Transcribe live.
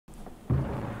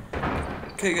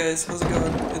Okay guys, how's it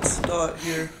going? It's Dot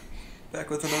here, back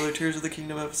with another Tears of the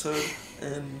Kingdom episode,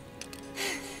 and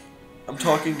I'm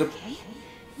talking to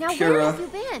Now Kira. where have you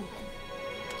been?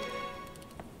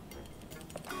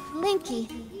 Linky,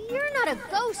 you're not a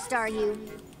ghost, are you?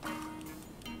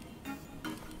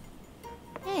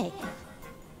 Hey,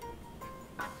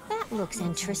 that looks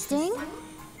interesting.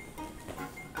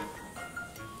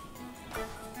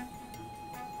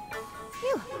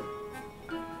 Phew.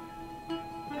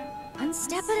 One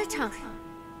step at a time.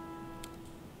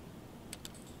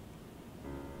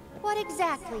 What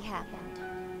exactly happened?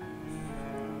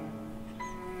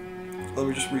 Let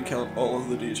me just recount all of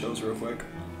the details real quick.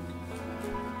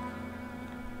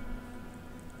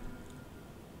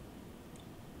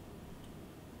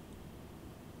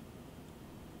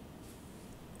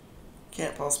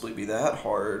 Can't possibly be that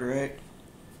hard, right?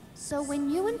 So when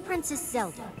you and Princess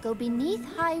Zelda go beneath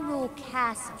Hyrule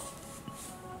Castle,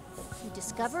 you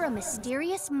discover a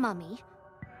mysterious mummy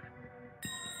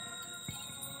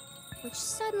which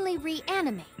suddenly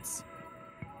reanimates.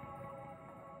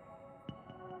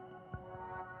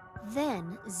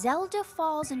 Then Zelda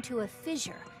falls into a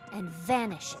fissure and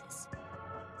vanishes.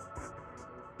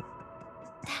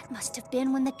 That must have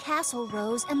been when the castle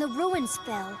rose and the ruins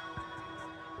fell.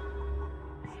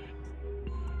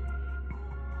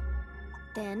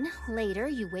 Then, later,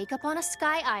 you wake up on a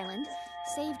sky island,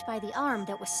 saved by the arm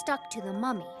that was stuck to the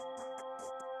mummy.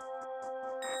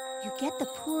 You get the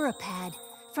Pura pad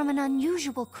from an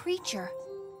unusual creature,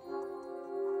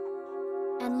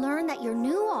 and learn that your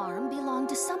new arm belonged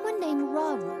to someone named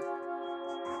Rauru.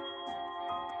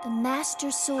 The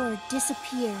Master Sword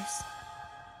disappears.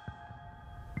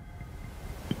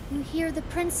 You hear the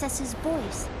princess's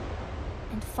voice,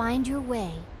 and find your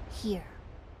way here.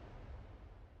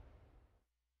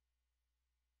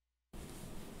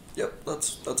 Yep,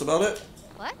 that's about it.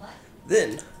 What?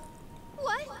 Then,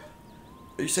 What?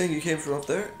 are you saying you came from up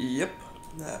there? Yep,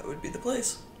 that would be the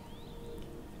place.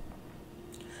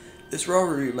 This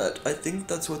Rauru you met, I think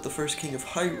that's what the first king of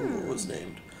Hyrule was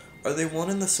named. Are they one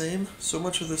and the same? So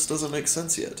much of this doesn't make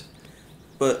sense yet.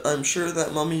 But I'm sure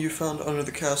that mummy you found under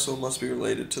the castle must be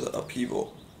related to the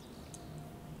upheaval.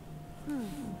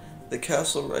 The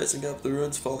castle rising up, the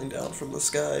ruins falling down from the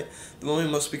sky, the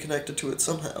mummy must be connected to it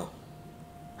somehow.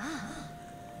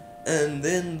 And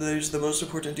then there's the most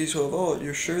important detail of all.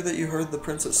 You're sure that you heard the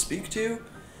princess speak to you?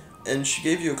 And she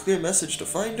gave you a clear message to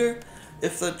find her?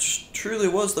 If that truly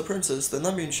was the princess, then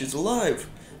that means she's alive.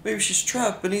 Maybe she's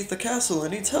trapped beneath the castle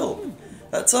and needs help.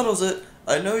 That settles it.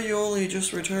 I know you only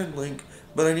just returned, Link,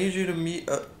 but I need you to meet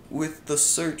up with the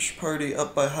search party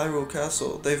up by Hyrule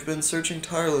Castle. They've been searching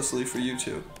tirelessly for you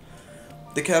two.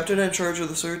 The captain in charge of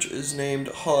the search is named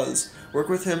Hawes. Work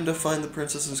with him to find the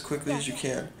princess as quickly as you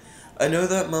can. I know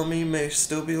that mummy may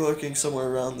still be lurking somewhere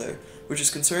around there, which is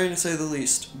concerning to say the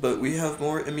least, but we have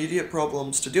more immediate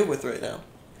problems to deal with right now.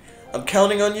 I'm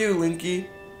counting on you, Linky.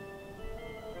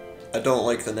 I don't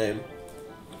like the name.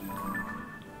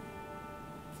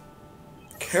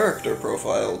 Character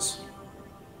profiles.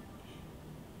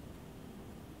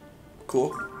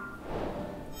 Cool.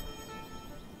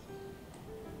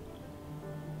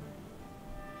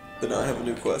 Then I have a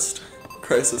new quest.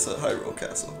 Crisis at Hyrule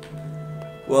Castle.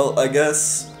 Well, I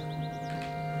guess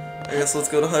let's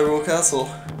go to Hyrule Castle.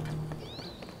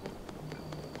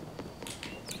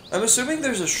 I'm assuming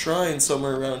there's a shrine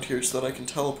somewhere around here so that I can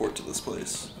teleport to this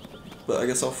place. But I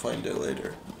guess I'll find it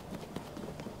later.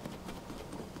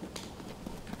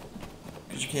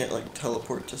 Because you can't, like,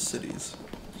 teleport to cities.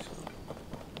 So.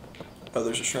 Oh,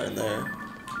 there's a shrine there.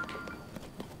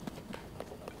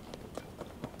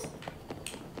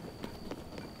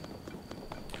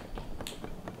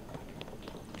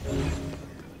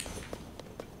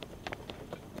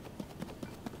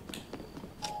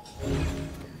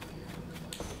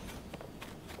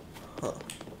 Huh.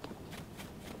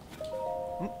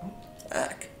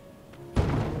 Ack.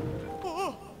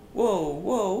 Whoa,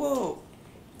 whoa, whoa.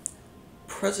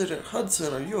 President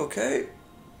Hudson, are you okay?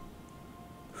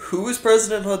 Who is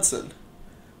President Hudson?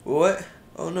 What?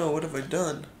 Oh no, what have I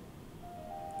done?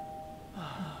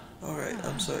 Alright,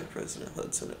 I'm sorry, President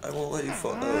Hudson. I won't let you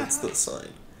fall. Oh, it's the sign.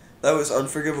 That was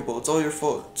unforgivable. It's all your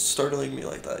fault, startling me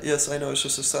like that. Yes, I know it's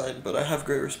just a sign, but I have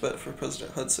great respect for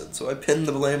President Hudson, so I pin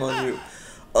the blame on you.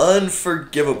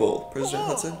 Unforgivable, President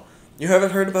Hudson. You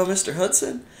haven't heard about Mr.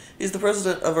 Hudson? He's the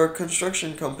president of our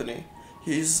construction company.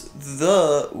 He's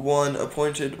the one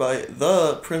appointed by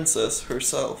the princess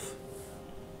herself.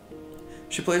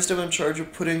 She placed him in charge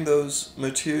of putting those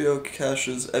material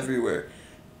caches everywhere,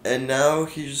 and now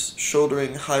he's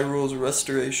shouldering Hyrule's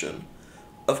restoration.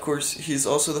 Of course, he's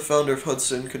also the founder of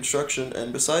Hudson Construction,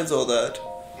 and besides all that,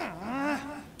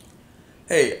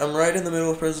 Hey, I'm right in the middle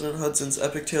of President Hudson's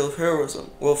epic tale of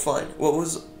heroism. Well, fine. What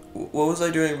was I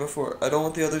doing before? I don't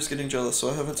want the others getting jealous, so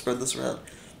I haven't spread this around.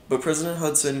 But President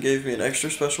Hudson gave me an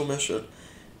extra special mission,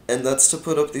 and that's to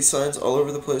put up these signs all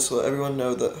over the place so let everyone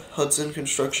know that Hudson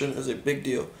construction is a big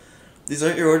deal. These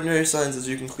aren't your ordinary signs, as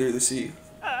you can clearly see.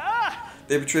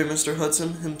 They portray Mr.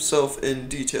 Hudson himself in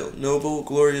detail, noble,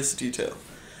 glorious detail.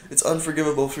 It's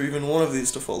unforgivable for even one of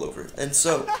these to fall over, and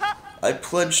so, I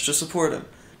pledge to support him.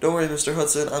 Don't worry, Mr.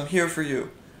 Hudson, I'm here for you.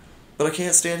 But I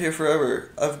can't stand here forever.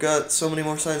 I've got so many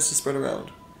more signs to spread around.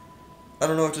 I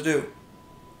don't know what to do.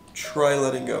 Try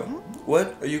letting go.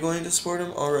 What? Are you going to support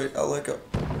him? Alright, I'll let go.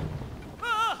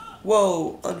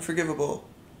 Whoa, unforgivable.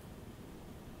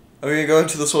 Are we gonna go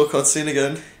into this whole cutscene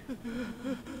again?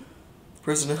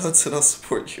 President Hudson, I'll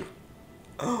support you.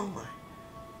 Oh my.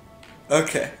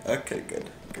 Okay, good.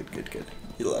 Good.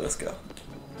 You let us go.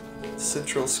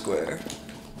 Central Square.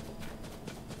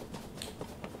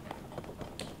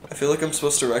 I feel like I'm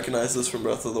supposed to recognize this from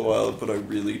Breath of the Wild, but I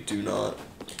really do not.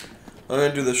 I'm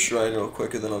gonna do this shrine real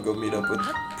quick and then I'll go meet up with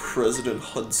President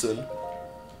Hudson.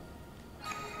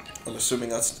 I'm assuming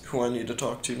that's who I need to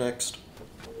talk to next.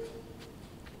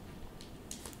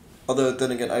 Although,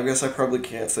 then again, I guess I probably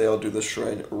can't say I'll do this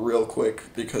shrine real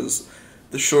quick, because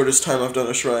the shortest time I've done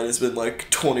a shrine has been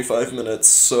like 25 minutes,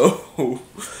 so...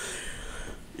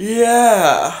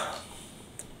 yeah!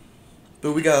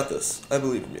 But we got this. I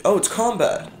believe in me. Oh, it's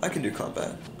combat! I can do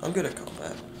combat. I'm good at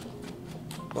combat.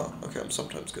 Well, okay, I'm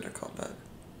sometimes good at combat.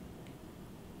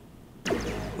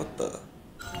 What the?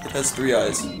 It has 3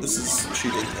 eyes. This is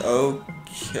cheating.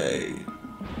 Okay.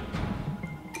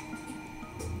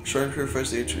 Shrine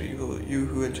purifies the ancient evil. You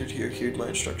who entered here heard my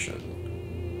instruction.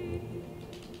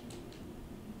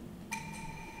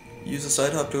 Use a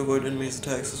side hop to avoid enemies'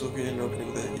 attacks. This will create an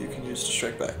opening that you can use to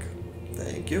strike back.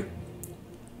 Thank you.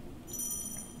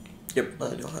 Yep,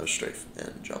 I know how to strafe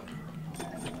and jump.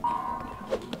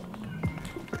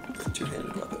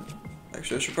 Two-handed weapon.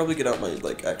 Actually, I should probably get out my,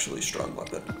 like, actually strong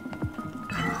weapon.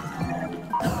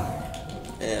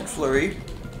 And flurry.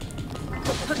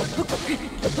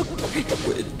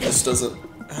 Wait, this doesn't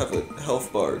have a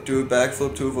health bar. Do a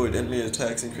backflip to avoid enemy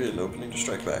attacks and create an opening to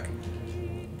strike back.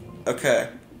 Okay.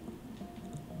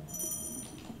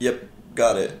 Yep,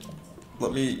 got it.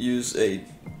 Let me use a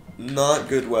not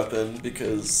good weapon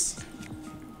because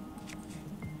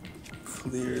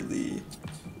clearly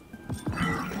I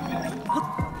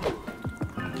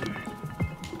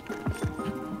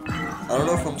don't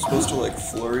know if I'm supposed to like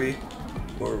flurry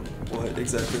or what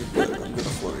exactly, but I'm gonna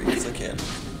flurry because I can.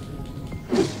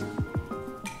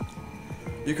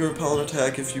 You can repel an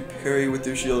attack if you parry with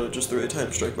your shield at just the right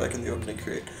time, strike back in the opening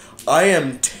create. I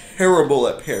am terrible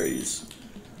at parries.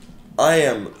 I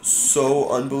am so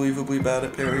unbelievably bad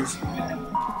at parries.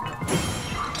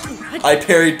 I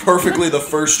parried perfectly the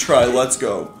first try, let's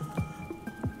go.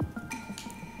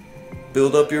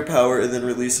 Build up your power and then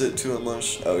release it to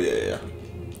unleash. Oh, yeah.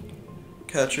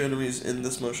 Catch your enemies in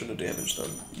this motion to damage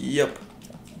them. Yep.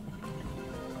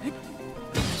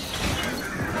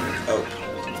 Oh.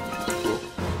 Cool.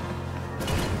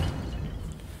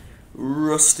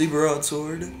 Rusty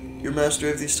broadsword. Your mastery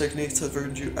of these techniques have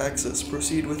earned you access.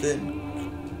 Proceed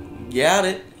within. Got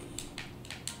it.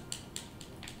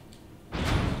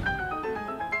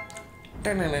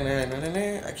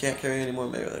 I can't carry any more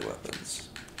melee weapons.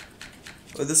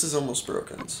 Oh, this is almost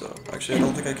broken, so actually I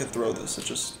don't think I can throw this. It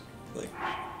just like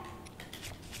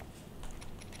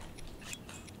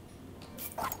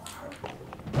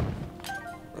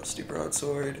rusty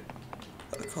broadsword.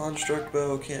 A construct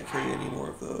bow, can't carry any more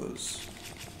of those.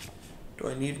 Do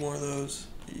I need more of those?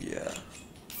 Yeah.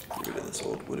 Get rid of this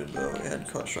old wooden bow and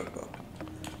construct bow.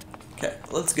 Okay,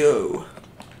 let's go.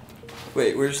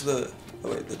 Wait, where's the... Oh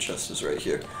wait, the chest is right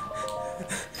here.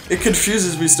 It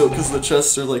confuses me still because the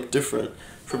chests are like different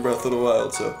from Breath of the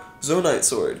Wild, so... Zonite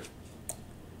sword.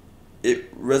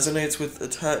 It resonates with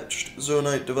attached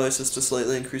Zonite devices to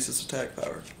slightly increase its attack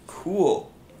power.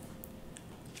 Cool.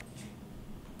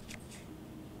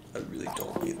 I really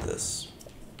don't need this.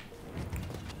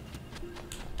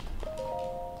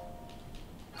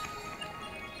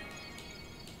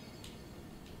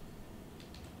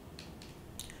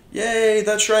 Yay!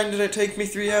 That shrine didn't take me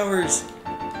 3 hours!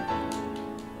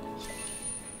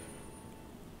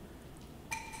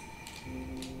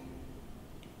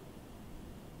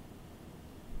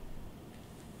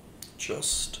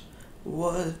 Just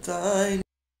what I need.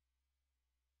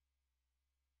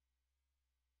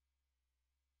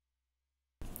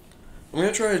 I'm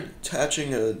gonna try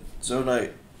attaching a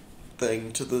Zonite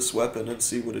thing to this weapon and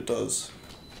see what it does.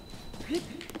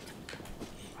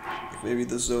 Like maybe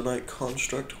the Zonite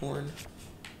construct horn.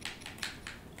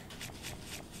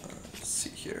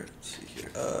 here. Let's see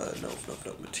here. No.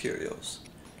 Materials.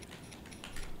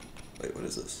 Wait, what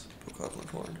is this? Pocoblin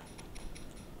horn.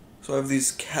 So I have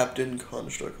these Captain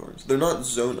Construct horns. They're not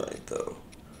Zonite, though.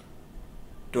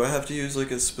 Do I have to use,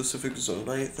 like, a specific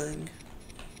Zonite thing?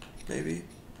 Maybe?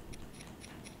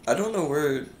 I don't know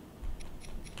where...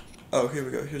 Oh, here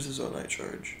we go. Here's a Zonite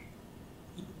charge.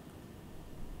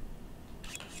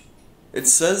 It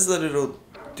says that it'll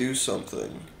do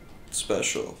something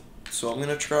special. So I'm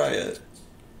gonna try it.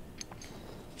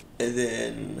 And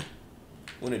then...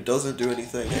 when it doesn't do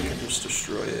anything, I can just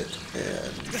destroy it.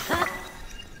 And...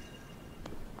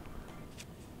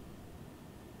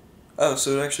 Oh,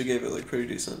 so it actually gave it, like, pretty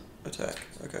decent attack.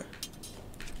 Okay.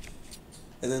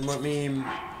 And then let me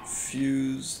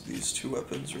fuse these two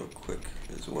weapons real quick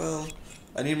as well.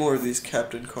 I need more of these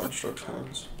Captain Construct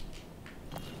horns.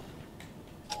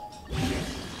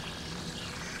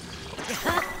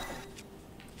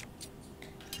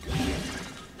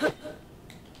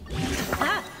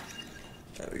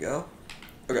 There we go.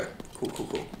 Okay,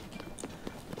 cool.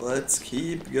 Let's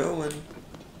keep going.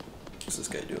 What's this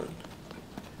guy doing?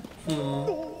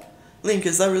 Link,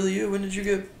 is that really you? When did you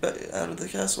get back out of the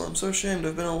castle? I'm so ashamed.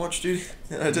 I've been on watch duty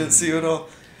and I didn't see you at all.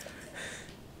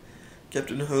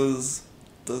 Captain Hose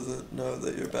doesn't know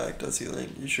that you're back, does he,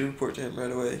 Link? You should report to him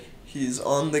right away. He's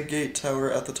on the gate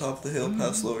tower at the top of the hill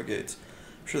past lower gates.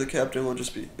 I'm sure the captain will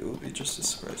be just as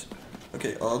surprised.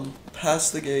 Okay,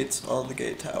 past the gates, on the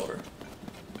gate tower.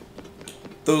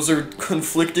 Those are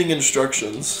conflicting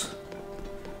instructions.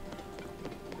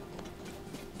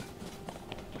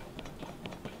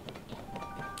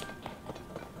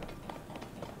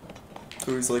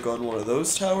 So he's like on one of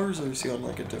those towers, or is he on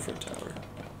like a different tower?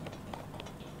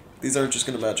 These aren't just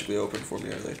gonna magically open for me,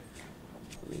 are they?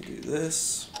 Let me do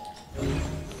this.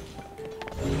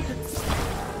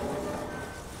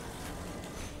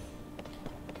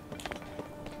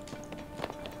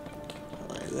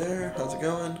 Hi there, how's it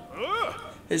going?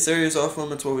 Hey, this area is off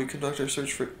limits while we conduct our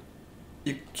search for...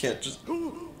 You can't just...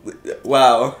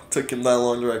 Wow, took him that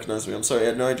long to recognize me. I'm sorry, I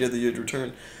had no idea that you'd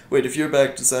return. Wait, if you're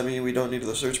back, does that mean we don't need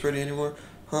the search party anymore?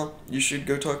 Huh? You should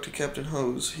go talk to Captain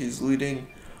Hose. He's leading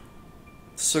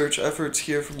search efforts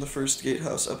here from the first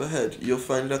gatehouse up ahead. You'll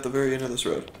find it at the very end of this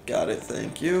road. Got it,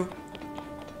 thank you.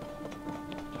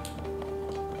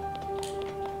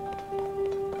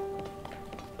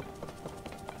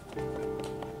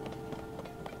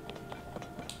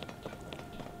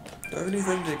 Do I have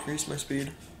anything to increase my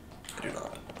speed? I do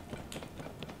not.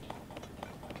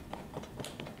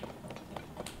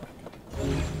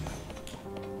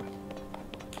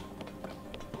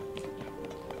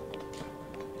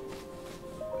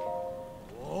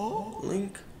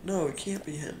 Link? No, it can't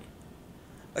be him.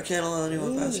 I can't allow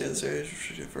anyone past you. This area is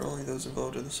restricted for only those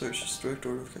involved in the search. It's direct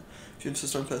order of... If you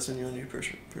insist on passing, you'll need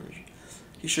permission.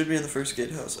 He should be in the first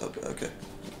gatehouse. Okay.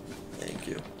 Thank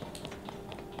you.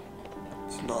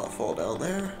 Let's not fall down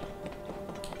there.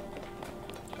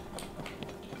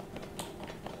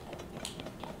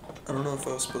 I don't know if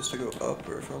I was supposed to go up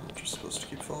or if I'm just supposed to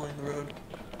keep following the road.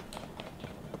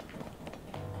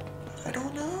 I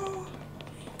don't know.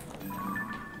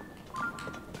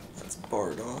 That's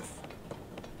barred off.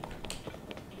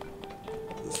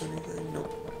 Is this anything?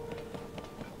 Nope.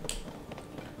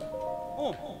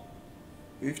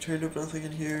 We've turned up nothing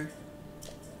in here.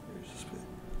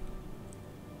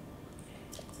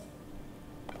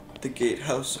 The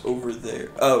gatehouse over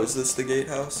there. Oh, is this the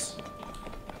gatehouse?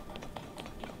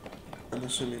 I'm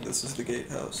assuming this is the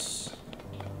gatehouse.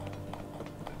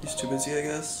 He's too busy, I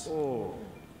guess.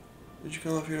 Did you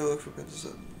come up here to look for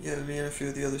Princess? Yeah, me and a few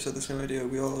of the others had the same idea.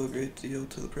 We all owe a great deal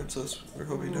to the princess. We're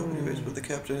hoping to anyways, but the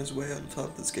captain is way on top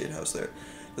of this gatehouse there.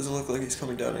 Doesn't look like he's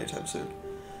coming down anytime soon.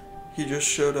 He just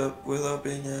showed up without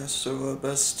being asked, so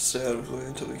best stay out of his way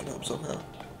until we can help somehow.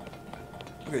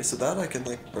 Okay, so that I can,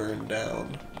 like, burn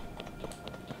down.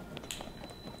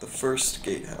 The first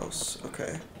gatehouse.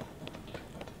 Okay.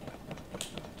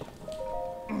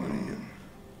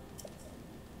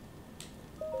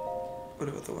 What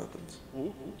about the weapons?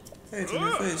 Hey, it's in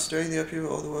your face. During the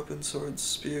upheaval, all the weapons, swords,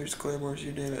 spears, claymores,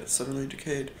 you name it, suddenly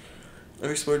decayed.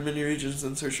 I've explored many regions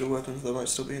in search of weapons that might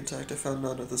still be intact. I found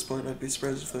none at this point. I'd be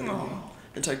surprised if there were any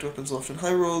intact weapons left in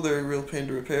Hyrule. They're a real pain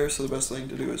to repair, so the best thing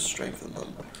to do is strengthen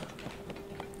them.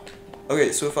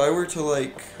 Okay, so if I were to,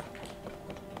 like...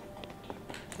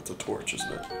 That's a torch,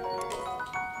 isn't it?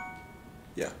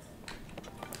 Yeah.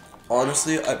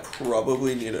 Honestly, I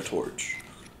probably need a torch.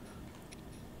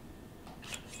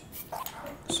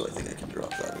 So I think I can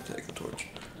drop that and take the torch.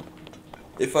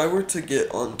 If I were to get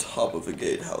on top of a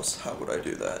gatehouse, how would I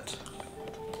do that?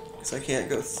 Because I can't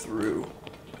go through.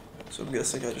 So I'm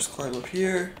guessing I just climb up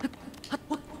here.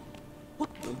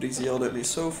 Nobody's yelled at me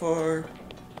so far.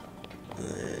 And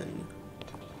then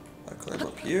I climb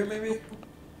up here, maybe?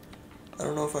 I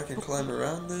don't know if I can climb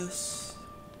around this.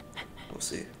 We'll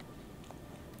see.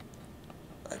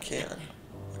 I can.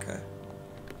 Okay.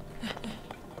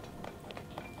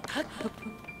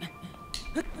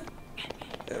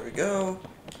 There we go.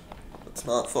 Let's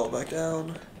not fall back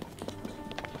down.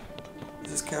 Is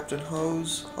this Captain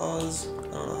Hose? Hawes? I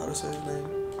don't know how to say his name.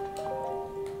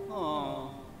 Aww.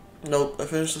 Nope, I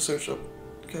finished the search up.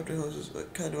 Captain Hose is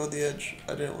kind of on the edge.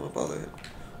 I didn't want to bother him.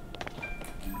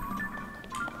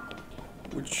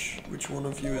 Which one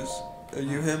of you is... Are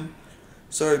you him?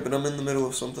 Sorry, but I'm in the middle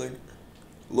of something.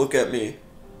 Look at me.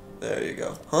 There you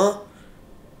go. Huh?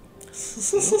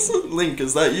 Link,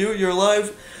 is that you? You're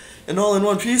alive? And all in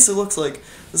one piece, it looks like.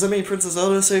 Does that mean Princess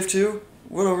Zelda is safe too?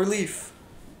 What a relief.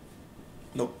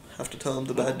 Nope, have to tell him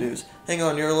the bad news. Hang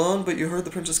on, you're alone, but you heard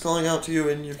the princess calling out to you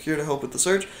and you're here to help with the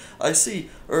search? I see.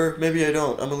 Or maybe I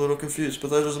don't. I'm a little confused, but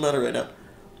that doesn't matter right now.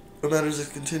 What matters is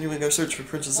continuing our search for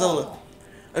Princess Zelda.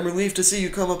 I'm relieved to see you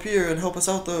come up here and help us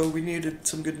out, though. We needed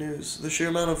some good news. The sheer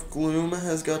amount of gloom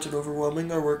has gotten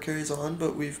overwhelming. Our work carries on,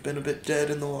 but we've been a bit dead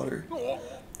in the water.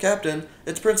 Captain,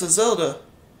 it's Princess Zelda.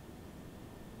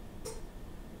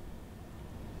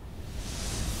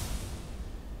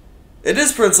 It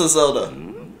is Princess Zelda.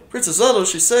 Princess Zelda,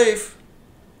 she's safe.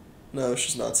 No,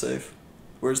 she's not safe.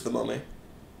 Where's the mummy?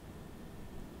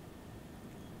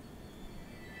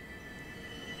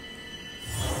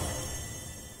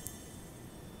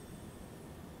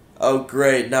 Oh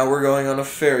great, now we're going on a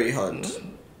fairy hunt.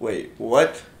 Wait,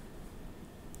 what?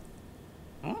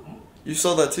 You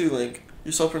saw that too, Link.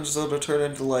 You saw Princess Zelda turn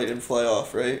into light and fly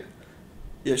off, right?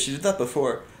 Yeah, she did that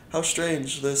before. How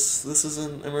strange. This is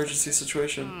an emergency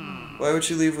situation. Why would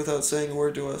she leave without saying a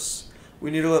word to us?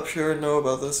 We need to let Pure know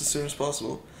about this as soon as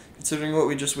possible. Considering what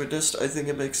we just witnessed, I think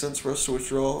it makes sense for us to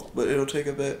withdraw, but it'll take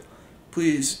a bit.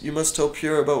 Please, you must tell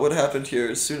Pure about what happened here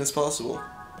as soon as possible.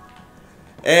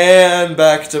 And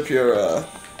back to Pura.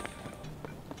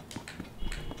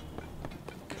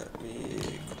 Let me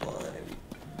climb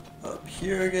up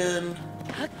here again.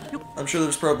 I'm sure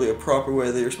there's probably a proper way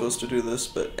that you're supposed to do this,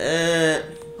 but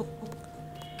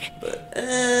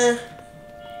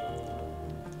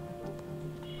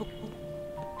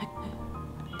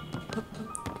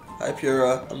Hi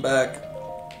Pura, I'm back.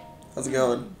 How's it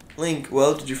going? Link,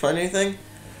 well, did you find anything?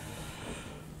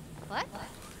 What?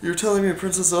 You're telling me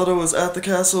Princess Zelda was at the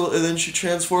castle and then she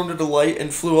transformed into light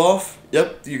and flew off?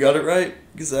 Yep, you got it right.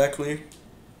 Exactly.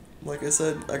 Like I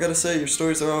said, I gotta say, your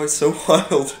stories are always so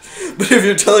wild. But if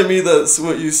you're telling me that's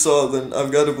what you saw, then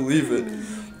I've gotta believe it.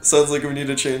 Sounds like we need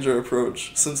to change our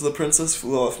approach. Since the princess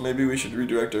flew off, maybe we should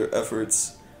redirect our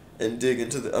efforts and dig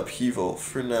into the upheaval,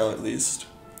 for now at least.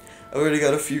 I already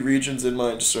got a few regions in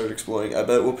mind to start exploring. I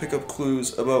bet we'll pick up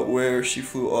clues about where she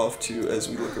flew off to as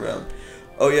we look around.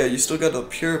 Oh yeah, you still got the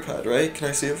Pure Pad, right? Can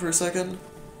I see it for a second?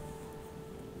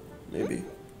 Maybe.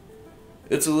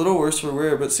 It's a little worse for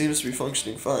wear, but seems to be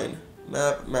functioning fine.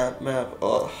 Map, map, map.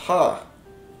 Aha!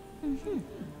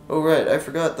 Oh right, I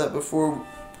forgot that before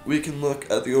we can look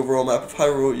at the overall map of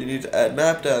Hyrule, you need to add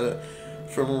map data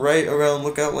from right around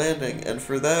Lookout Landing. And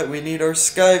for that, we need our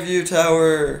Skyview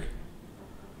Tower!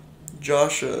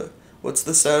 Joshua, what's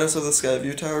the status of the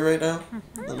Skyview Tower right now?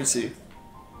 Let me see.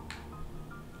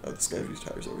 Oh, the Skyview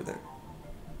Tower's over there.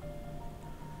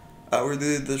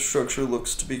 Outwardly, the structure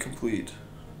looks to be complete.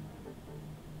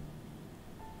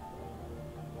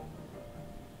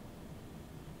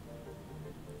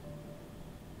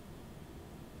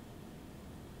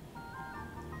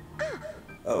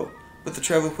 Oh, but the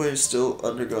travel point is still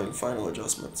undergoing final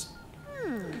adjustments.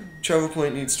 Travel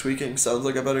point needs tweaking. Sounds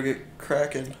like I better get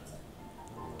cracking.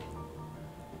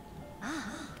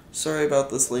 Sorry about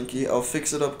this, Linky. I'll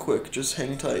fix it up quick. Just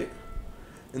hang tight.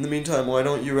 In the meantime, why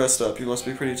don't you rest up? You must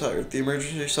be pretty tired. The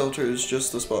emergency shelter is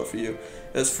just the spot for you.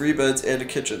 It has free beds and a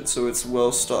kitchen, so it's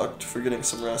well stocked for getting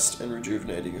some rest and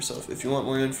rejuvenating yourself. If you want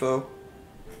more info,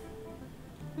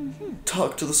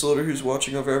 talk to the soldier who's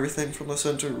watching over everything from the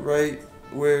center right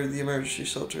where the emergency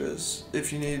shelter is.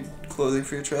 If you need clothing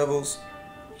for your travels,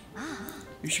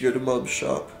 you should go to Mub's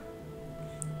shop.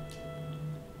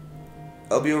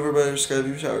 I'll be over by the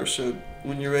Skyview Tower, so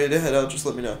when you're ready to head out, just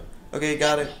let me know. Okay,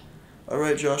 got it.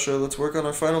 Alright, Joshua, let's work on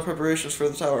our final preparations for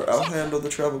the tower. I'll handle the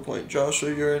travel point.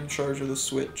 Joshua, you're in charge of the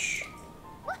switch.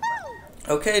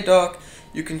 Okay, Doc,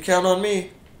 you can count on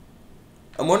me.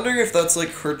 I'm wondering if that's like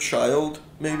her child,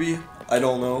 maybe? I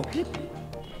don't know.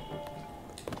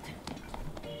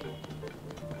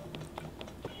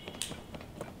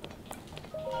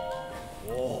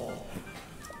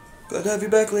 Glad to have you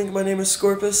back, Link. My name is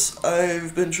Scorpus.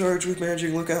 I've been charged with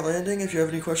managing Lookout Landing. If you have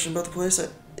any question about the place,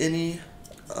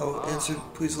 I'll answer.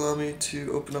 Please allow me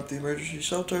to open up the emergency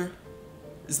shelter.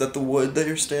 Is that the wood that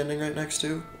you're standing right next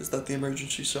to? Is that the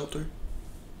emergency shelter?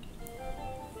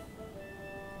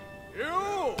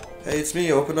 Hey, it's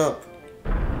me. Open up.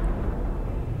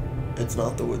 It's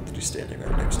not the wood that he's standing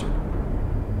right next to.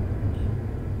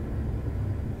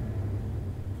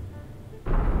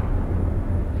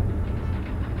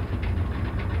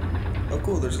 Oh,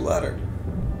 cool. There's a ladder.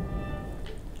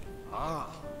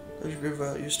 There's a grave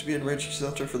used to be an emergency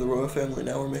shelter for the royal family.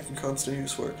 Now we're making constant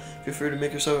use for it. Feel free to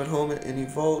make yourself at home at any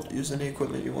vault. Use any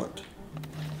equipment you want.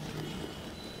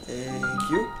 Thank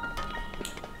you.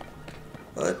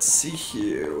 Let's see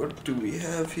here. What do we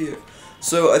have here?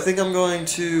 So I think I'm going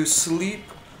to sleep,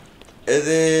 and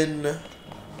then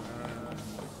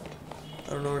I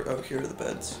don't know where. Oh, here are the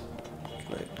beds.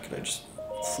 Can I just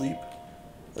sleep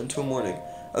until morning?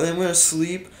 I think I'm gonna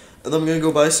sleep, and then I'm gonna go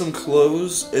buy some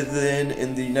clothes, and then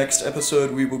in the next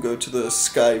episode we will go to the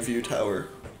Sky View Tower.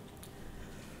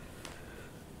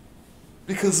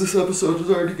 Because this episode is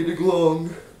already getting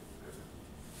long.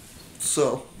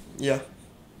 So, yeah.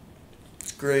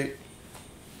 Great.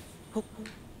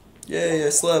 Yay, I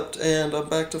slept, and I'm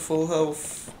back to full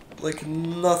health. Like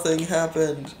nothing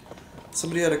happened.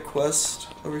 Somebody had a quest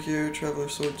over here. Traveler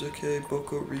Sword Decay,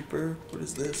 Boko Reaper. What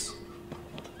is this?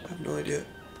 I have no idea.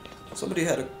 Somebody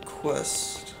had a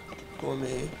quest for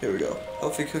me. Here we go.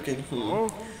 Healthy cooking.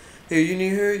 Hey, you new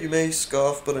here? You may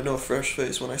scoff, but I know a fresh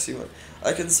face when I see one.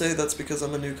 I can say that's because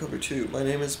I'm a newcomer too. My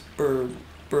name is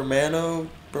Bermano,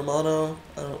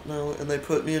 I don't know, and they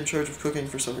put me in charge of cooking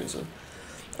for some reason.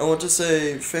 I want to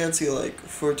say fancy-like.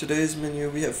 For today's menu,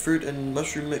 we have fruit and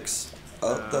mushroom mix.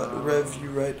 That rev you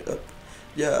right up.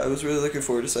 Yeah, I was really looking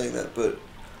forward to saying that, but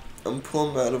I'm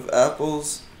plumb out of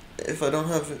apples. If I don't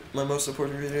have my most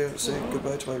important video, say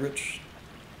goodbye to my rich...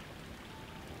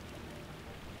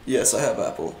 Yes, I have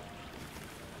apple.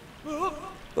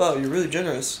 Wow, you're really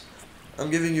generous. I'm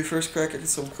giving you first crack at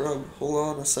some grub. Hold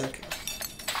on a sec.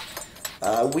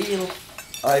 I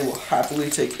will happily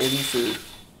take any food.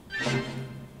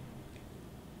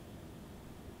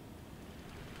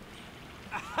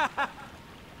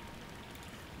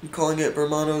 I'm calling it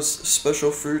Bermano's Special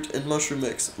Fruit and Mushroom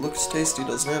Mix. Looks tasty,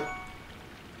 doesn't it?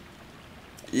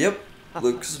 Yep,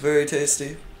 looks very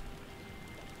tasty.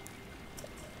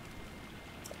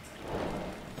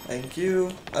 Thank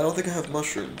you. I don't think I have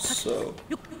mushrooms, so...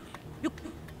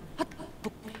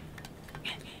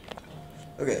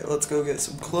 Okay, let's go get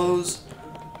some clothes.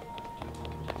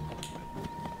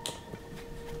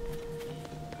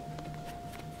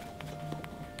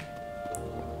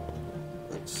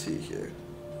 Let's see here.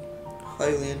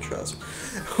 Hylian trousers.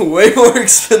 Way more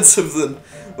expensive than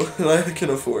what I can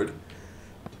afford.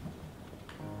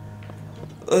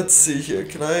 Let's see here.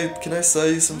 Can I sell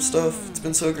you some stuff? It's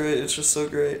been so great. It's just so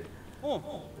great.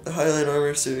 The Hylian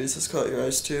Armor series has caught your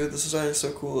eyes too. This design is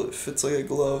so cool. It fits like a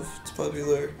glove. It's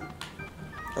popular.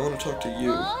 I want to talk to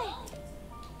you.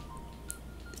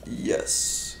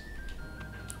 Yes.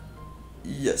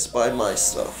 Yes, buy my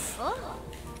stuff.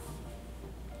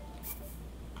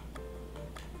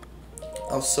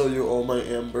 I'll sell you all my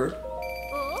amber.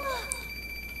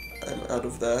 I'm out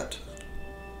of that.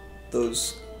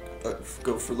 Those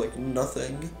go for like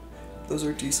nothing. Those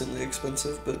are decently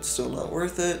expensive, but still not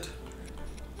worth it.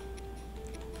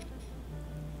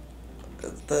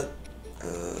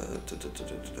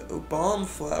 Oh, bomb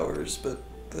flowers, but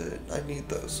I need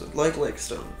those. Like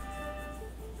Lakestone.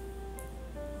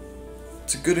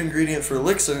 It's a good ingredient for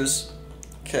elixirs.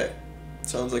 Okay,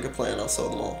 sounds like a plan. I'll sell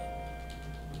them all.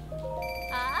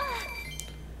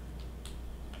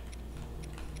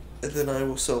 And then I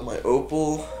will sell my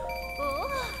opal.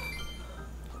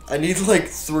 I need like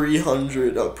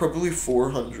 300, probably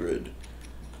 400.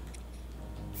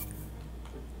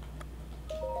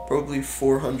 Probably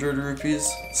 400 rupees,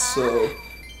 so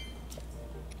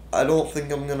I don't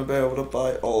think I'm gonna be able to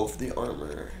buy all of the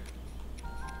armor.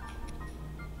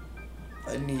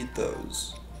 I need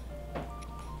those.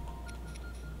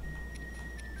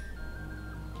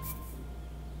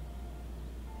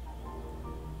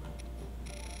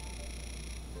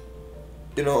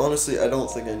 You know, honestly, I don't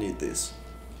think I need these.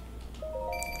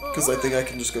 Because I think I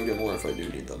can just go get more if I do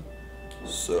need them.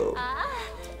 So...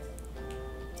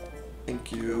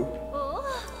 Thank you.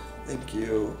 Thank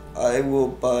you. I will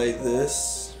buy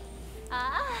this.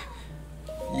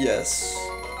 Yes.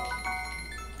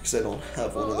 Because I don't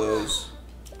have one of those.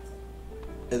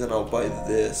 And then I'll buy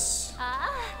this.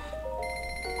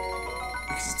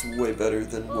 Because it's way better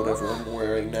than whatever I'm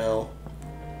wearing now.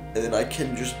 and then I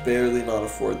can just barely not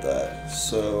afford that.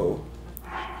 So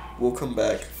we'll come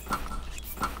back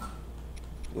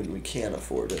when we can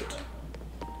afford it.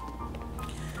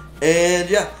 And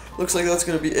yeah, looks like that's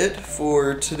going to be it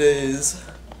for today's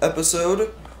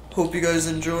episode. Hope you guys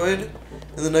enjoyed.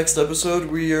 In the next episode,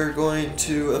 we are going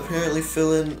to apparently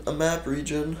fill in a map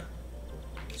region.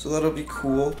 So that'll be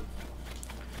cool.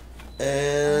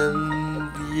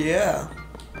 And yeah.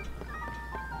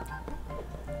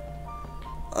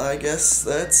 I guess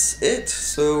that's it.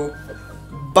 So,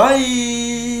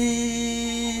 bye!